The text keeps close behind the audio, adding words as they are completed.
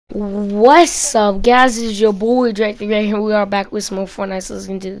What's up, guys? This is your boy Drake the Great, and we are back with some more Fortnite. So let's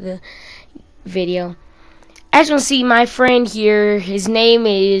get into the video. As you can see, my friend here, his name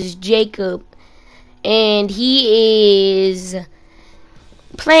is Jacob, and he is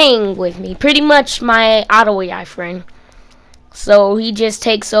playing with me. Pretty much my auto AI friend. So he just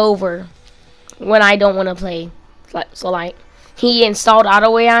takes over when I don't want to play. So he installed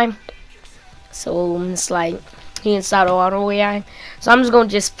auto AI. So it's like he installed auto AI. So I'm just gonna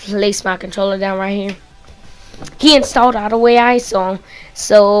just place my controller down right here. He installed auto AI,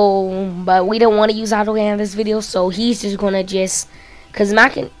 but we don't want to use auto AI in this video, so he's just gonna cause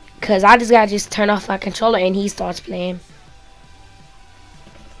I just gotta just turn off my controller and he starts playing.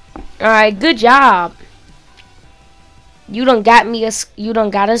 All right, good job. You done got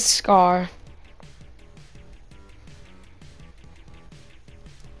a scar.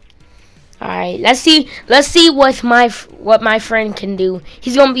 Alright, let's see what my friend can do.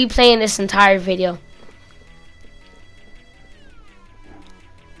 He's gonna be playing this entire video.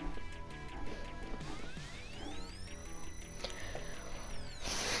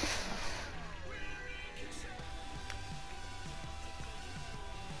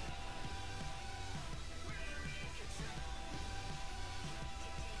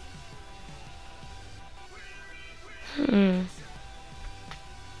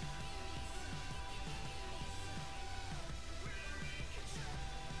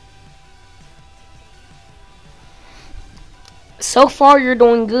 So far, you're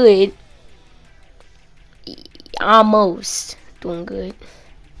doing good. Almost doing good.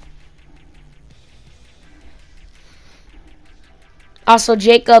 Also,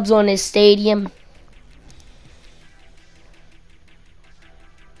 Jacob's on his stadium.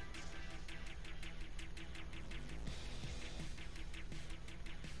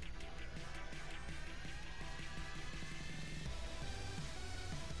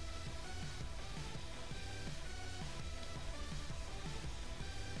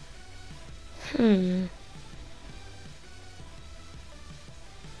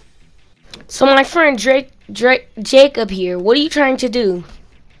 So my friend Jacob here, what are you trying to do?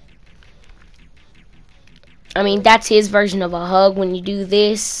 I mean, that's his version of a hug when you do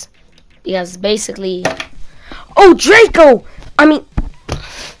this. Because basically... Oh, Draco! I mean...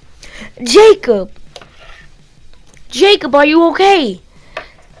 Jacob! Jacob, are you okay?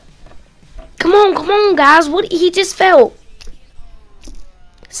 Come on, guys. What? He just fell.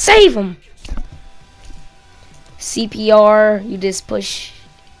 Save him. CPR, you just push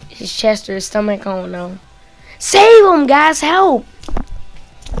his chest or his stomach. I don't know. Save him, guys. Help.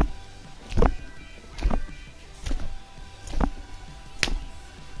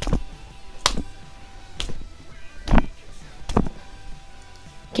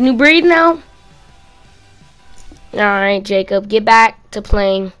 Can you breathe now? Alright, Jacob, get back to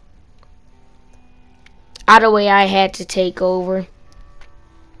playing. Auto AI had to take over.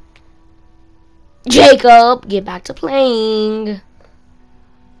 Jacob, get back to playing.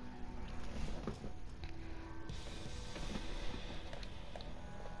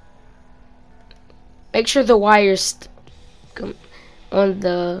 Make sure the wire's on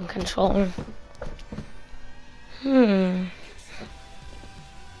the controller.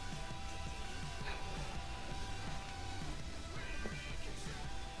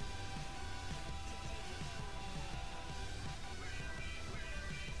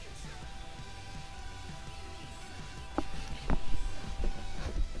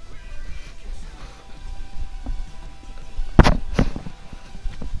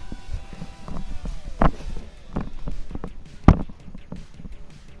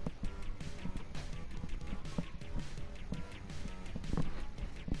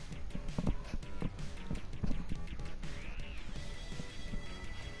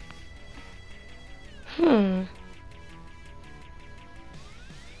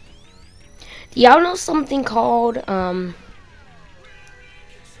 Y'all know something called never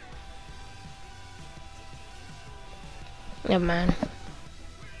mind.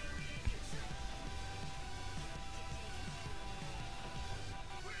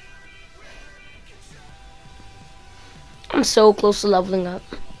 I'm so close to leveling up.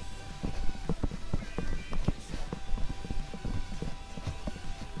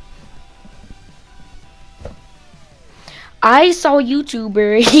 I saw a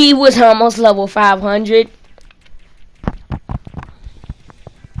YouTuber, he was almost level 500.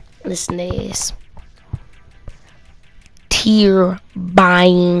 Listen to this. Tier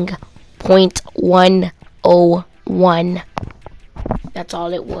buying 0.101. That's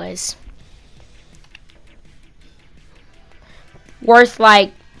all it was. Worth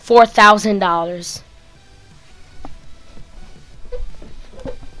like $4,000.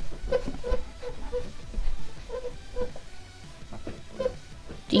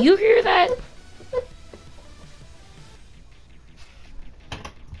 Do you hear that?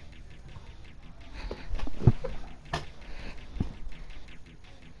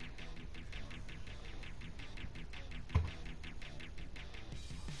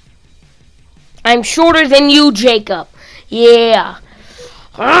 I'm shorter than you, Jacob. Yeah.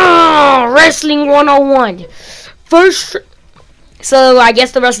 Wrestling 101. First. So I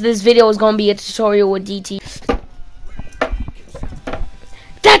guess the rest of this video is going to be a tutorial with DT.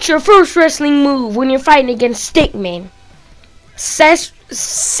 That's your first wrestling move when you're fighting against Stickman.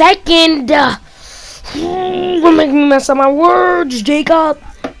 Second. You're making me mess up my words, Jacob.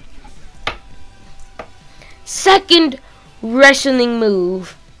 Second wrestling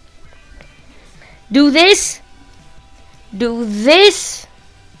move. Do this. Do this.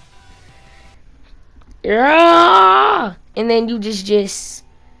 Yeah. And then you just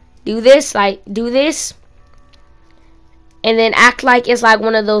do this, like do this. And then act like it's like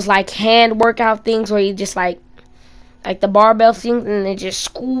one of those like hand workout things where you just like the barbell thing, and then just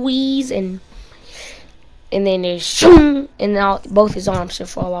squeeze and then there's shoom, and then both his arms should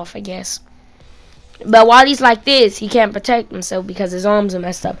fall off, I guess. But while he's like this, he can't protect himself because his arms are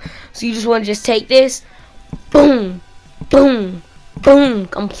messed up. So you just want to just take this, boom, boom, boom,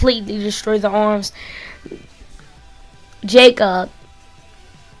 completely destroy the arms. Jacob,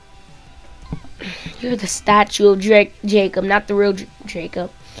 you're the statue of Jacob, not the real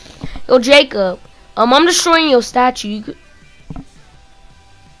Jacob. Yo, Jacob, I'm destroying your statue. You could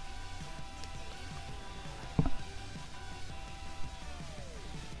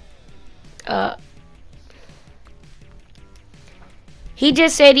he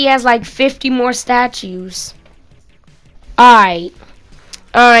just said he has like 50 more statues. Alright,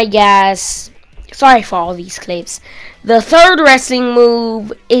 guys. Sorry for all these clips. The third wrestling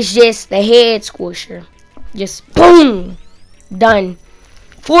move is just the head squisher. Just boom. Done.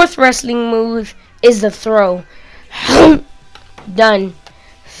 Fourth wrestling move is the throw. Done.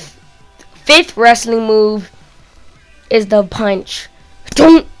 Fifth wrestling move is the punch.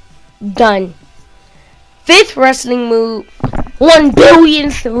 Done. Fifth wrestling move, 1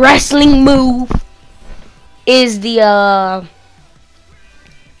 billionth wrestling move is the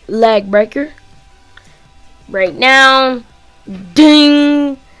leg breaker. Right now,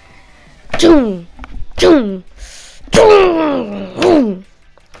 ding, doom, doom, doom.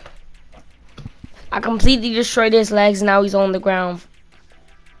 I completely destroyed his legs. Now he's on the ground.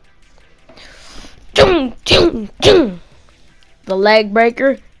 Doom, doom, doom. The leg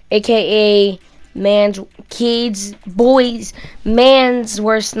breaker, aka man's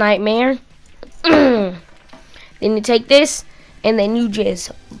worst nightmare. Then you take this, and then you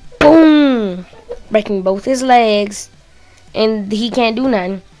just boom, breaking both his legs, and he can't do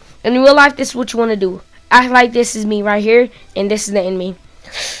nothing. In real life, this is what you want to do. Act like this is me right here, and this is the enemy.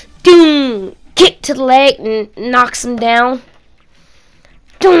 Doom, kick to the leg and knocks him down.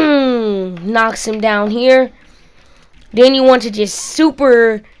 Doom, knocks him down here. Then you want to just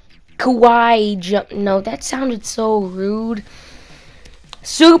super kawaii jump. No, that sounded so rude.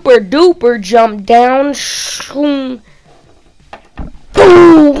 Super duper jump down. Boom.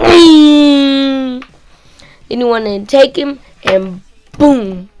 Then you want to take him and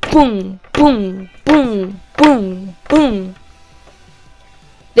boom, boom, boom, boom, boom, boom.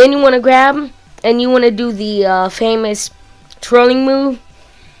 Then you want to grab him and you want to do the famous twirling move.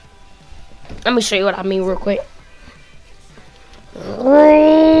 Let me show you what I mean real quick.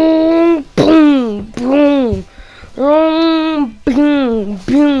 Boom, boom, boom, boom, boom,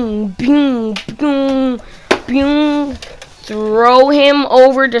 boom, boom, boom. Throw him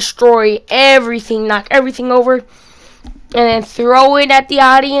over, destroy everything, knock everything over, and then throw it at the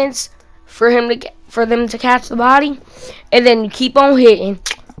audience for them to catch the body, and then you keep on hitting.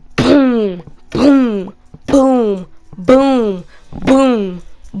 Boom, boom, boom, boom, boom,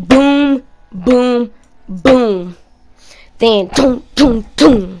 boom, boom, boom. Then boom, boom,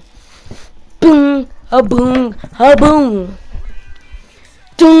 boom, boom, a boom, a boom,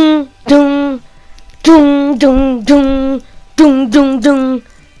 doom, doom, doom, doom, doom, doom, doom, doom,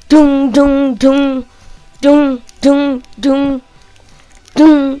 doom, doom, doom, doom, doom, doom,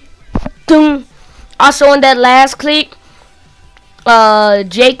 doom, doom. Also, in that last clip,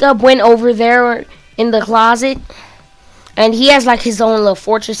 Jacob went over there in the closet. And he has like his own little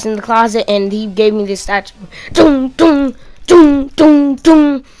fortress in the closet, and he gave me this statue. Doom, doom, doom, doom,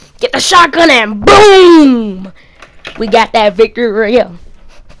 doom. Get the shotgun and boom! We got that victory royale.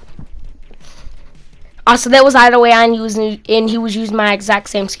 Also, that was either way I'm using, and he was using my exact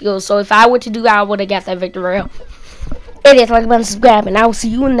same skills. So if I were to do that, I would have got that victory royale. It is like, subscribe, and I will see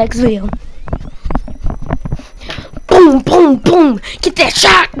you in the next video. Boom! boom, boom, boom. Get that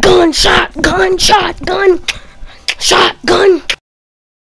shotgun, shotgun, shotgun, shotgun.